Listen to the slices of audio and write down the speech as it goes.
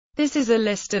This is a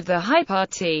list of the high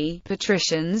party,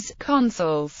 patricians,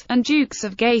 consuls, and dukes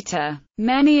of Gaeta.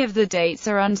 Many of the dates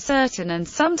are uncertain and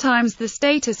sometimes the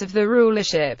status of the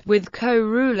rulership, with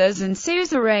co-rulers and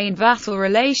suzerain-vassal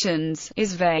relations,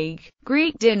 is vague.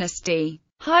 Greek dynasty.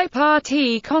 High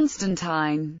party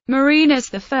Constantine.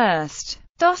 Marinus I.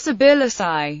 Docibilis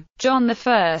I. John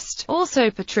I, also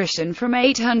patrician from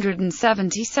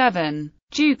 877.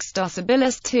 Dukes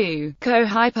Docibilis II,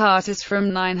 co-high partis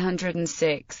from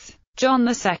 906. John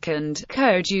II,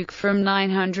 co-duke from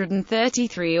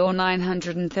 933 or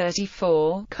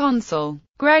 934. Consul.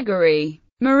 Gregory.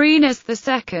 Marinus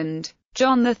II.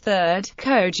 John III,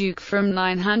 co-duke from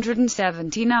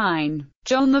 979.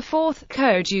 John IV,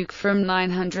 co-duke from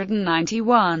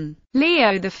 991.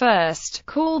 Leo I,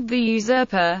 called the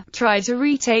usurper, tried to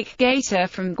retake Gaeta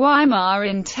from Guaimar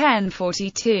in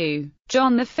 1042.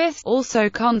 John V, also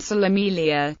consul.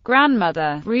 Amelia,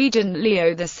 grandmother. Regent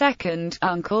Leo II,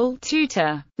 uncle,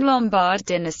 tutor. Lombard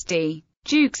dynasty.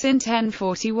 Dukes in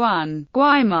 1041.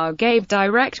 Guaimar gave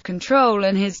direct control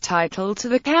and his title to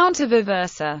the Count of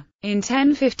Aversa. In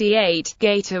 1058,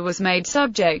 Gaeta was made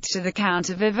subject to the Count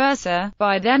of Aversa,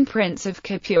 by then Prince of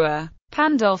Capua,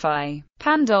 Pandulf I.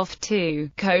 Pandulf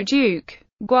II, co-duke.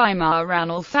 Guaimar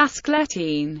Ranulf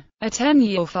Ascletine.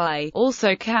 Attenulf I,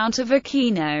 also Count of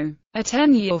Aquino.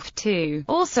 Attenulf II,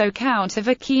 also Count of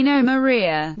Aquino.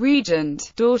 Maria,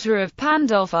 regent, daughter of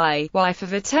Pandulf I, wife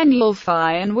of Attenulf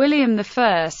I and William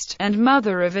I, and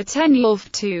mother of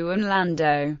Attenulf II and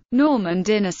Lando. Norman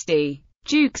dynasty.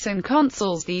 Dukes and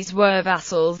consuls. These were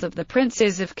vassals of the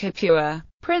princes of Capua.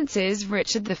 Princes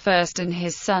Richard I and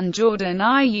his son Jordan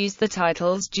I used the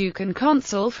titles Duke and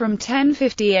Consul from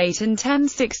 1058 and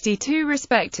 1062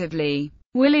 respectively.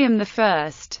 William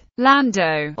I.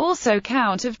 Lando, also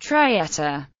Count of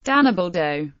Gaeta.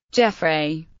 Danibaldo.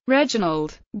 Geoffrey.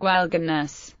 Reginald.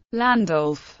 Guelganus.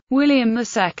 Landulf. William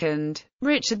II.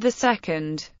 Richard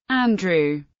II.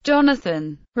 Andrew.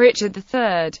 Jonathan. Richard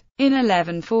III. In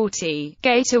 1140,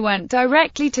 Gaeta went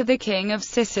directly to the King of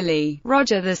Sicily,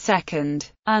 Roger II.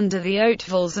 Under the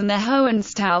Hautevals and the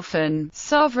Hohenstaufen,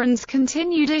 sovereigns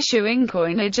continued issuing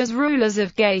coinage as rulers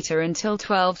of Gaeta until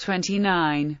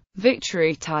 1229.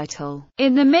 Victory title.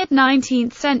 In the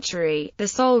mid-19th century, the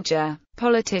soldier,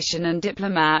 politician and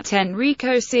diplomat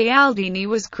Enrico Cialdini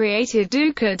was created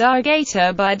Duca di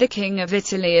Gaeta by the King of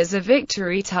Italy as a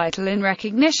victory title in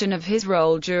recognition of his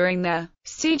role during the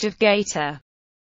Siege of Gaeta.